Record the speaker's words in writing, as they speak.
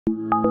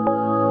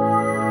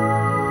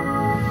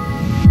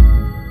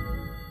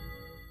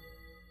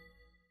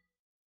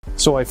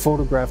So I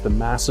photographed a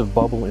massive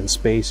bubble in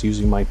space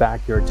using my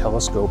backyard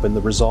telescope, and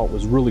the result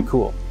was really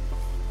cool.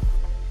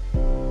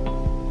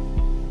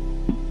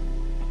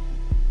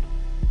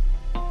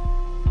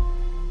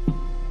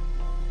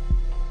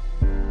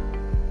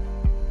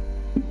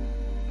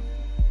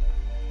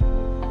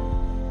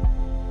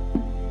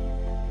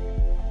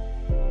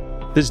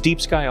 This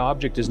deep sky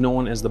object is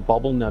known as the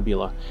Bubble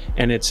Nebula,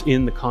 and it's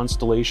in the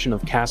constellation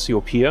of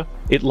Cassiopeia.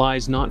 It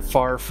lies not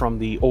far from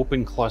the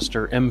open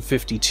cluster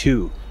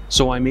M52,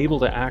 so I'm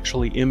able to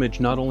actually image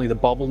not only the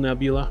Bubble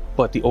Nebula,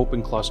 but the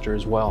open cluster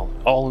as well,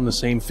 all in the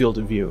same field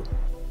of view.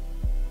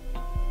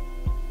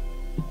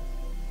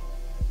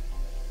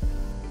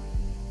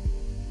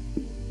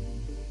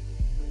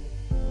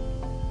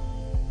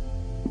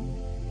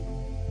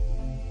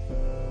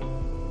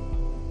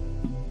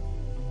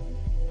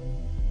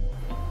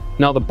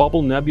 Now the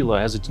Bubble Nebula,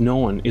 as it's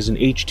known, is an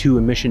H2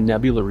 emission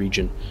nebula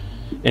region,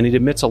 and it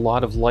emits a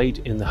lot of light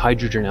in the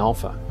hydrogen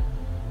alpha.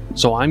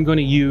 So I'm going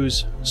to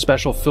use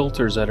special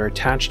filters that are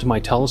attached to my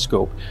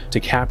telescope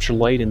to capture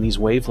light in these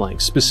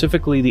wavelengths,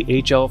 specifically the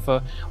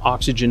H-alpha,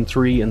 oxygen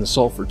 3, and the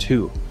sulfur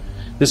 2.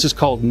 This is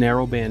called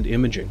narrowband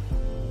imaging.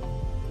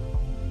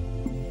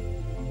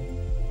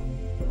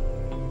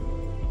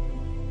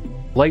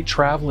 Light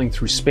traveling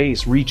through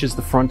space reaches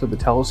the front of the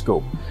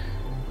telescope,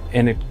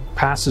 and it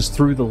passes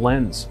through the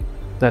lens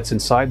that's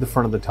inside the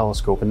front of the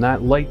telescope, and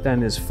that light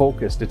then is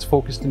focused. It's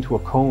focused into a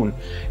cone,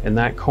 and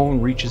that cone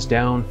reaches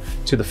down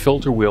to the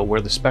filter wheel where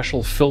the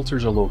special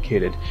filters are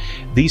located.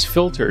 These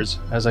filters,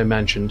 as I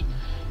mentioned,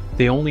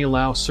 they only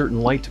allow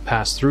certain light to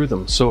pass through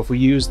them. So if we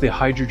use the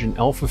hydrogen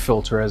alpha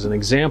filter as an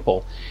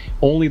example,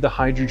 only the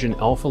hydrogen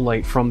alpha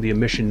light from the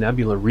emission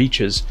nebula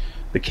reaches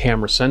the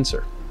camera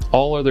sensor.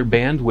 All other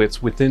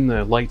bandwidths within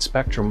the light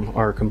spectrum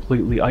are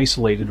completely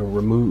isolated or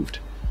removed.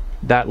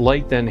 That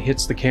light then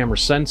hits the camera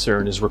sensor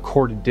and is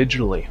recorded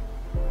digitally.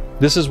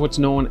 This is what's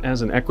known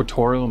as an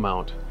equatorial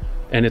mount,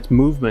 and its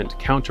movement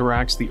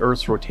counteracts the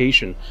Earth's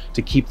rotation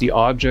to keep the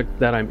object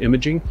that I'm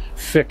imaging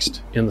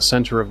fixed in the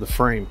center of the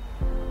frame.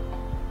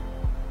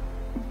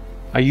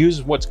 I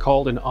use what's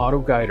called an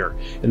autoguider,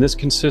 and this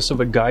consists of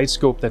a guide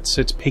scope that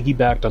sits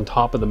piggybacked on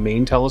top of the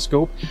main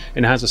telescope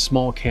and has a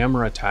small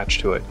camera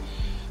attached to it.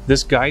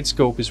 This guide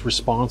scope is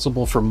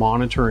responsible for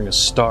monitoring a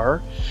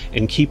star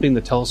and keeping the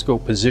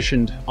telescope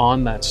positioned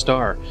on that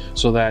star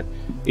so that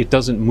it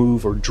doesn't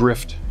move or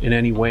drift in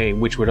any way,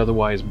 which would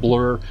otherwise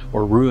blur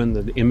or ruin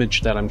the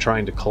image that I'm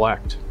trying to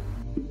collect.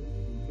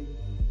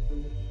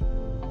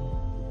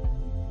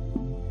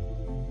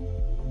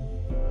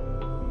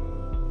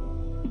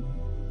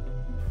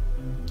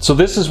 So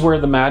this is where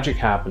the magic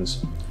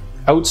happens.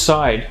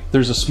 Outside,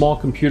 there's a small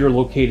computer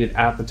located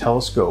at the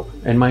telescope,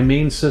 and my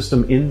main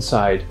system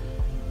inside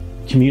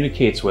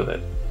communicates with it.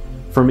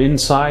 From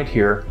inside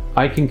here,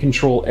 I can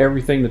control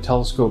everything the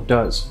telescope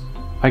does.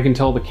 I can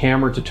tell the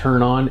camera to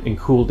turn on and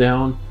cool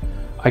down.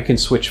 I can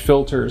switch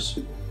filters.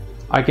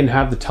 I can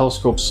have the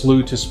telescope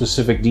slew to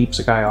specific deep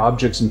sky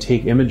objects and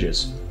take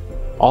images.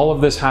 All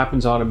of this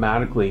happens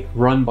automatically,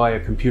 run by a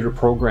computer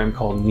program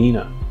called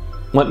Nina.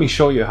 Let me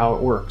show you how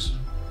it works.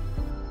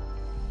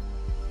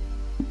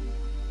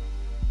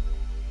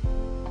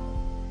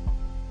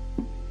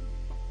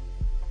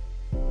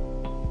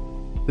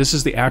 This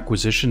is the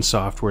acquisition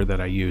software that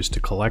I use to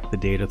collect the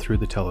data through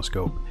the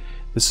telescope.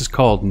 This is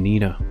called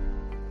Nina.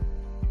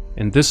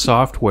 And this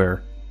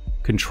software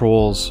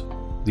controls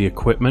the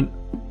equipment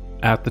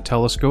at the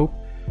telescope,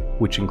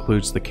 which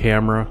includes the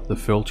camera, the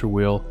filter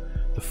wheel,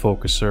 the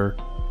focuser,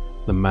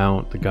 the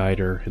mount, the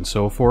guider, and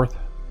so forth.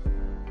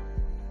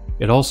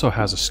 It also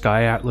has a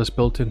sky atlas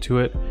built into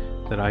it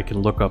that I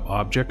can look up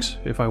objects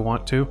if I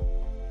want to.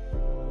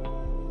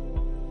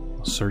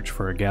 I'll search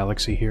for a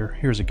galaxy here.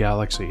 Here's a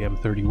galaxy,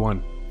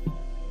 M31.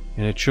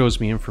 And it shows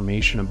me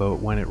information about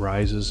when it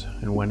rises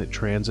and when it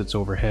transits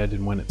overhead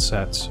and when it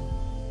sets.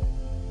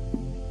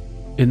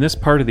 In this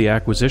part of the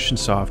acquisition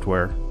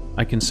software,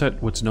 I can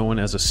set what's known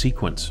as a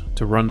sequence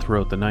to run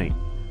throughout the night.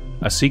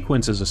 A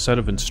sequence is a set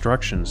of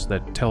instructions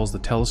that tells the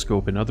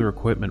telescope and other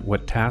equipment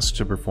what tasks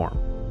to perform.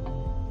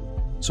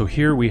 So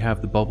here we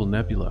have the Bubble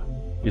Nebula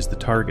is the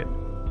target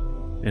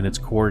and its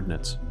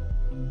coordinates.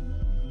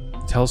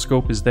 The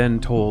telescope is then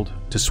told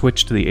to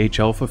switch to the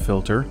H-alpha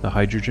filter, the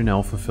hydrogen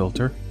alpha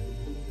filter,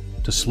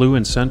 to slew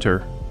and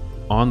center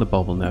on the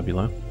Bubble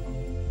Nebula,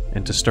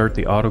 and to start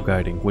the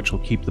auto-guiding, which will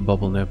keep the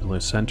Bubble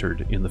Nebula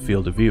centered in the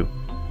field of view.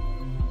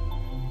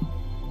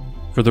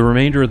 For the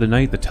remainder of the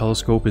night, the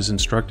telescope is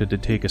instructed to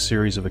take a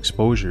series of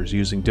exposures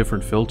using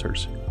different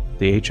filters,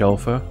 the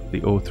H-alpha,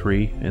 the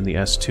O3, and the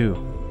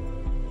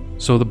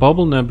S2. So the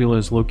Bubble Nebula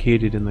is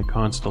located in the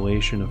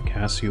constellation of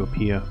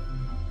Cassiopeia.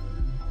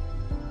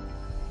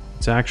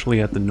 It's actually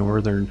at the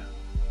northern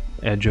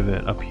edge of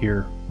it, up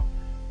here.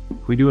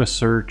 If we do a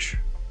search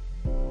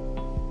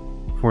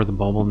for the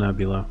Bubble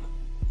Nebula,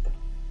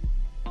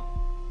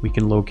 we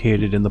can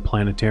locate it in the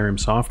planetarium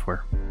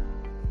software.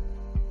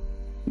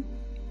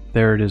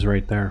 There it is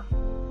right there.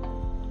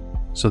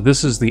 So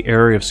this is the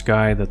area of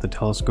sky that the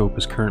telescope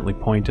is currently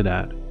pointed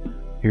at.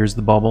 Here's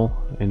the bubble,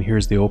 and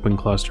here's the open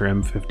cluster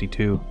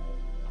M52.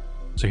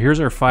 So here's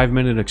our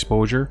 5-minute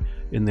exposure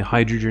in the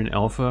hydrogen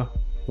alpha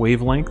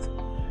wavelength,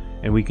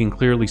 and we can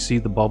clearly see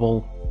the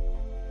bubble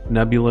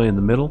nebula in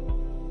the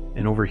middle,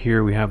 and over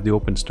here we have the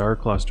open star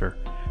cluster.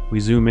 We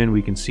zoom in,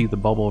 we can see the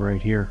bubble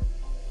right here.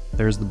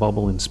 There's the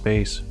bubble in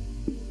space.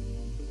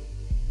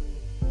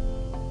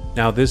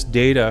 Now this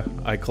data,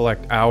 I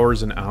collect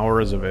hours and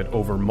hours of it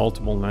over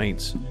multiple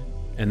nights,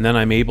 and then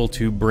I'm able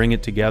to bring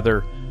it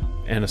together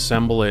and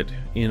assemble it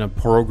in a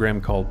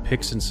program called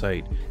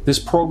PixInsight. This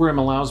program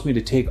allows me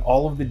to take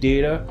all of the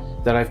data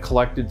that I've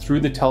collected through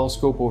the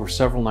telescope over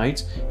several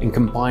nights and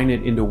combine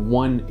it into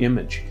one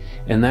image.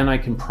 And then I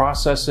can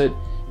process it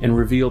and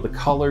reveal the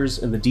colors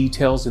and the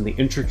details and the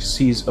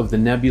intricacies of the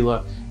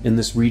nebula in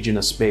this region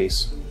of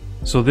space.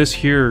 So this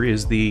here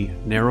is the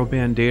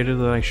narrowband data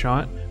that I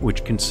shot,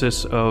 which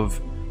consists of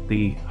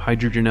the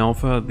hydrogen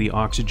alpha, the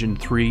oxygen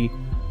 3,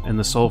 and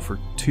the sulfur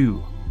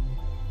 2.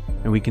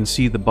 And we can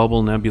see the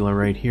bubble nebula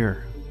right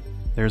here.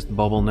 There's the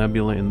bubble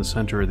nebula in the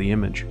center of the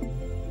image.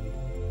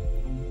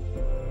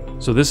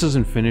 So this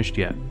isn't finished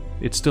yet.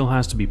 It still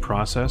has to be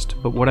processed,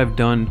 but what I've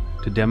done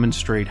to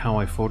demonstrate how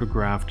I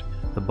photographed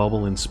the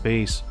bubble in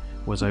space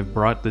was I've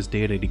brought this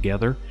data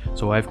together.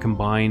 So I've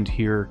combined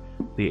here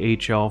the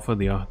H alpha,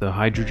 the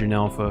hydrogen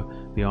alpha,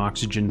 the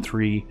oxygen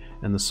 3,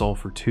 and the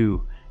sulfur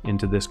 2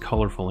 into this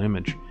colorful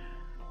image.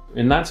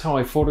 And that's how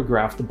I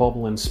photographed the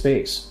bubble in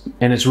space.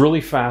 And it's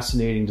really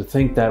fascinating to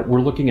think that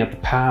we're looking at the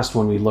past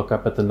when we look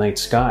up at the night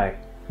sky.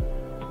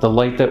 The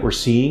light that we're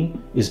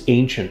seeing is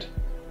ancient.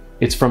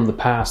 It's from the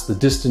past, the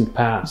distant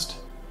past.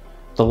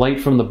 The light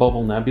from the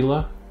bubble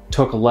nebula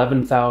took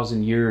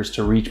 11,000 years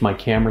to reach my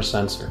camera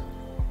sensor,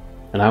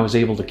 and I was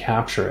able to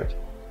capture it.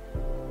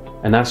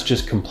 And that's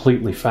just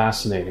completely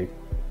fascinating.